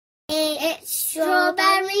It's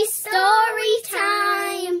strawberry story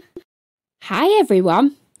time. Hi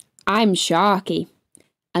everyone, I'm Sharky,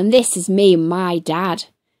 and this is me and my dad,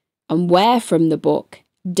 and we're from the book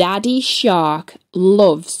Daddy Shark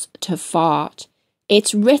Loves to Fart.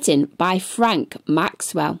 It's written by Frank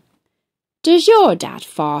Maxwell. Does your dad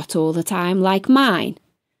fart all the time like mine?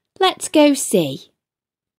 Let's go see.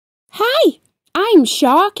 Hi, I'm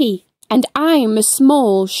Sharky, and I'm a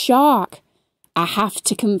small shark. I have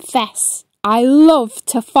to confess, I love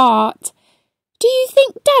to fart. Do you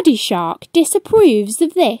think Daddy Shark disapproves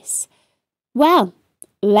of this? Well,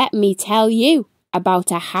 let me tell you about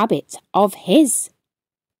a habit of his.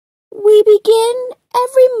 We begin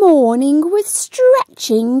every morning with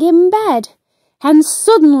stretching in bed, and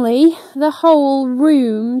suddenly the whole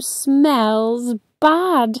room smells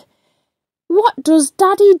bad. What does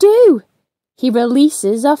Daddy do? He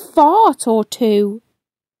releases a fart or two.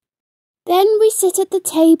 Then we sit at the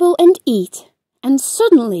table and eat, and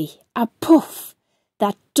suddenly a puff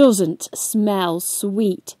that doesn't smell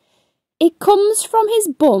sweet. It comes from his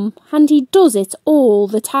bum, and he does it all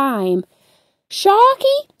the time.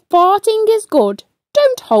 Sharky, farting is good.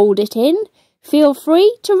 Don't hold it in. Feel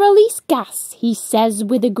free to release gas, he says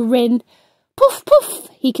with a grin. Puff, puff,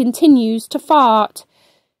 he continues to fart.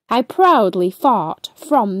 I proudly fart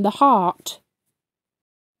from the heart.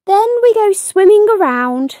 Then we go swimming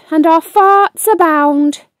around, and our farts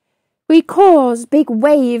abound. We cause big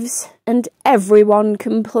waves, and everyone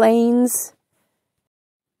complains.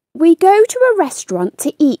 We go to a restaurant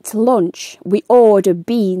to eat lunch. We order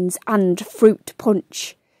beans and fruit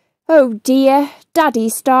punch. Oh dear, Daddy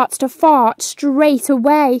starts to fart straight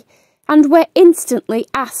away, and we're instantly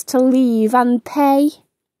asked to leave and pay.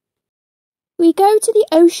 We go to the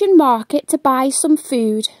ocean market to buy some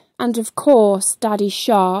food, and of course Daddy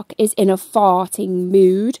Shark is in a farting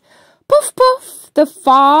mood. Puff puff, the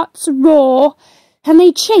farts roar, and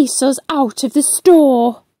they chase us out of the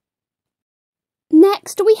store.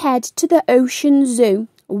 Next we head to the ocean zoo,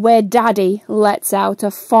 where Daddy lets out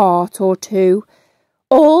a fart or two.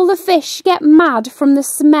 All the fish get mad from the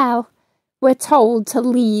smell. We're told to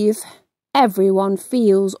leave. Everyone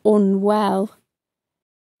feels unwell.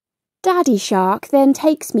 Daddy Shark then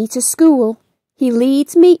takes me to school. He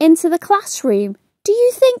leads me into the classroom. Do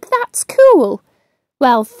you think that's cool?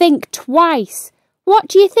 Well, think twice. What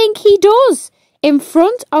do you think he does? In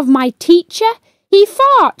front of my teacher, he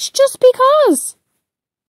farts just because.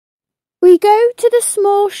 We go to the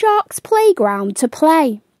small shark's playground to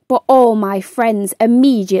play, but all my friends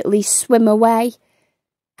immediately swim away.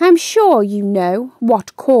 I'm sure you know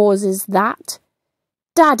what causes that.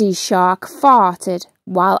 Daddy Shark farted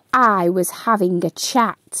while I was having a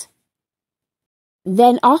chat.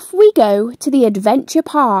 Then off we go to the adventure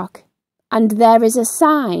park, and there is a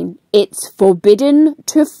sign, it's forbidden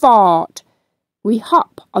to fart. We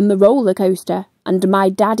hop on the roller coaster, and my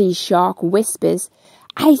Daddy Shark whispers,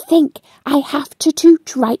 I think I have to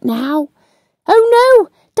toot right now. Oh no,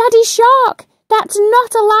 Daddy Shark, that's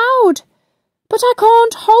not allowed. But I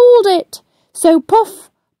can't hold it, so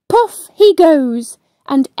puff, puff he goes,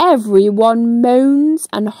 and everyone moans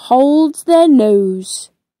and holds their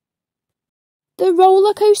nose. The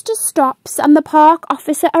roller coaster stops and the park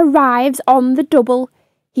officer arrives on the double.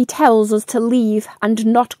 He tells us to leave and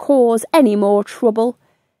not cause any more trouble.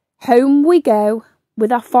 Home we go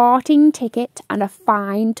with a farting ticket and a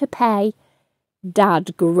fine to pay.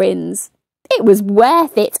 Dad grins. It was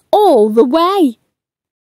worth it all the way.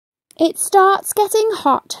 It starts getting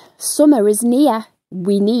hot. Summer is near.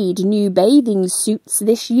 We need new bathing suits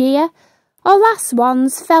this year. Our last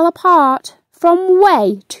ones fell apart from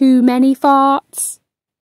way too many farts.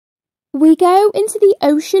 We go into the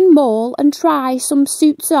ocean mall and try some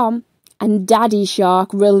suits on, and Daddy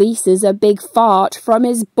Shark releases a big fart from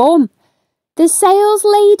his bum. The sales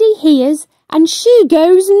lady hears and she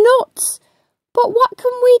goes nuts. But what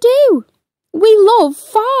can we do? We love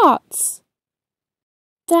farts.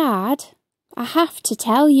 Dad, I have to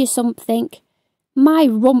tell you something. My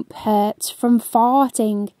rump hurts from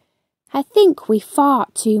farting. I think we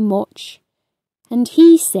fart too much. And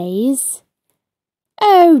he says,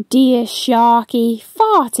 Oh dear Sharky,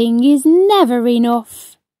 farting is never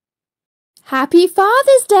enough. Happy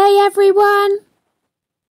Father's Day, everyone!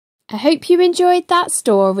 I hope you enjoyed that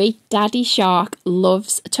story. Daddy Shark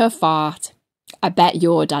loves to fart. I bet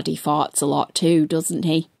your daddy farts a lot too, doesn't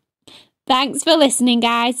he? Thanks for listening,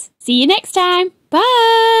 guys. See you next time. Bye!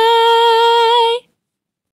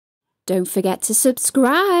 Don't forget to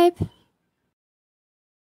subscribe.